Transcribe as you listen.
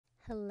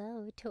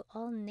hello to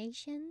all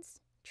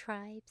nations,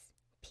 tribes,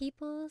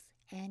 peoples,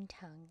 and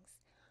tongues.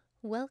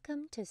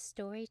 Welcome to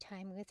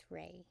Storytime with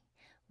Ray,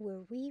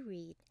 where we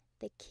read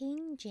the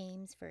King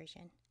James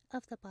Version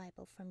of the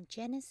Bible from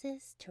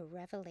Genesis to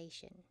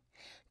Revelation,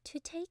 to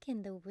take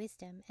in the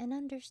wisdom and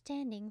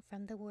understanding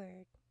from the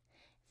Word.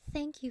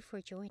 Thank you for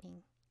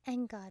joining,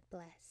 and God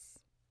bless.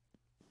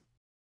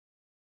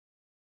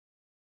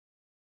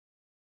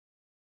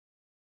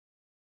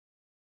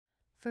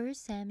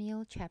 First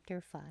Samuel chapter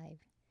 5.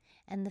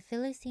 And the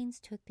Philistines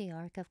took the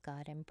ark of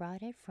God and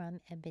brought it from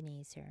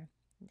Ebenezer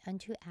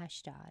unto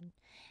Ashdod.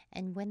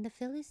 And when the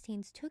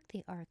Philistines took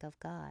the ark of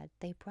God,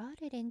 they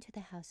brought it into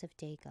the house of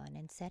Dagon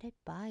and set it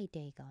by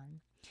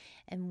Dagon.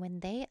 And when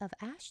they of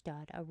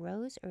Ashdod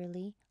arose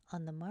early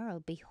on the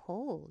morrow,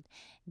 behold,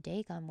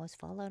 Dagon was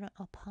fallen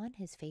upon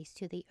his face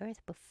to the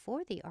earth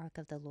before the ark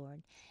of the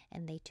Lord.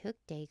 And they took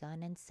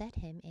Dagon and set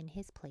him in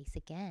his place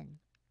again.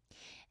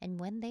 And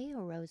when they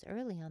arose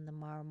early on the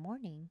morrow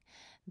morning,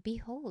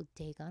 behold,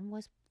 Dagon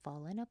was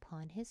fallen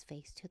upon his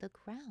face to the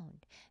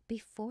ground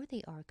before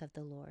the ark of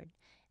the Lord.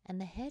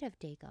 And the head of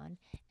Dagon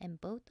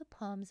and both the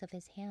palms of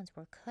his hands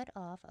were cut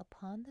off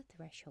upon the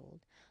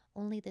threshold.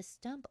 Only the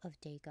stump of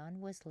Dagon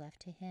was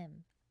left to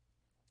him.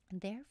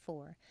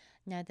 Therefore,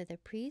 neither the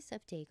priests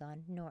of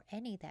Dagon nor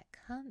any that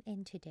come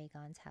into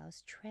Dagon's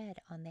house tread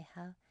on the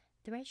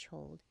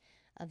threshold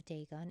of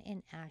Dagon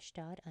in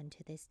Ashdod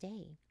unto this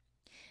day.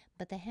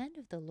 But the hand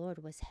of the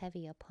Lord was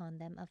heavy upon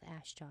them of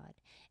Ashdod,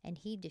 and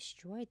he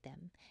destroyed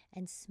them,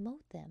 and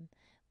smote them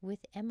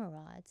with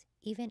Emerods,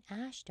 even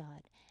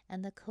Ashdod,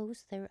 and the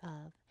coast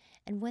thereof.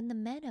 And when the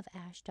men of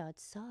Ashdod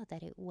saw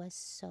that it was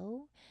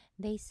so,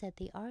 they said,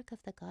 The ark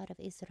of the God of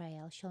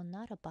Israel shall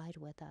not abide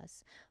with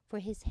us, for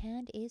his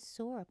hand is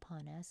sore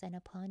upon us, and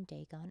upon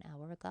Dagon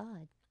our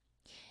God.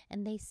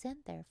 And they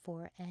sent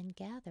therefore and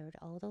gathered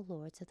all the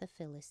lords of the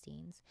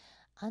Philistines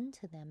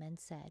unto them, and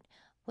said,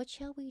 What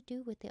shall we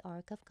do with the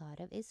ark of God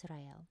of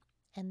Israel?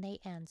 And they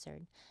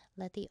answered,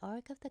 Let the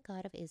ark of the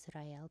God of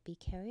Israel be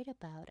carried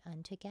about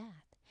unto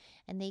Gath.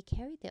 And they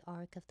carried the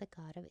ark of the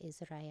God of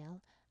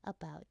Israel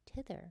about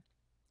thither.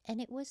 And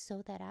it was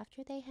so that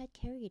after they had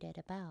carried it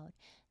about,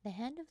 the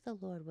hand of the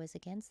Lord was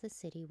against the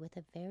city with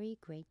a very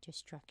great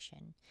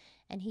destruction.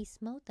 And he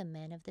smote the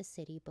men of the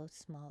city, both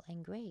small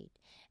and great,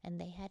 and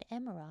they had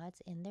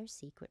emerods in their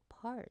secret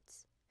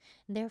parts.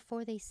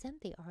 Therefore they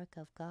sent the ark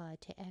of God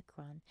to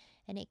Ekron.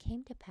 And it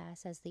came to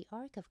pass, as the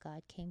ark of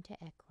God came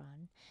to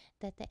Ekron,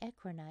 that the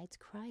Ekronites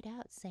cried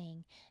out,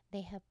 saying,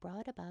 They have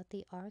brought about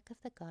the ark of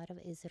the God of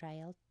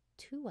Israel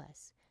to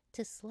us,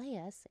 to slay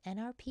us and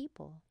our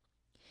people.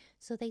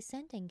 So they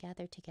sent and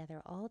gathered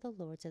together all the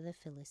lords of the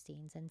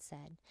Philistines, and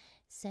said,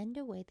 Send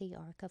away the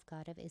ark of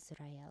God of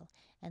Israel,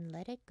 and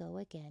let it go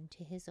again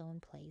to his own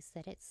place,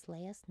 that it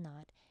slay us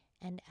not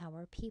and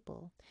our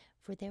people.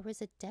 For there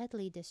was a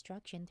deadly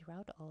destruction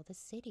throughout all the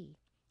city,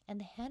 and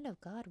the hand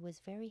of God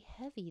was very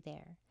heavy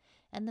there.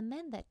 And the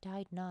men that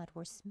died not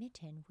were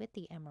smitten with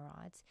the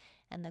Emerods,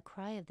 and the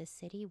cry of the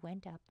city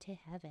went up to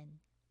heaven.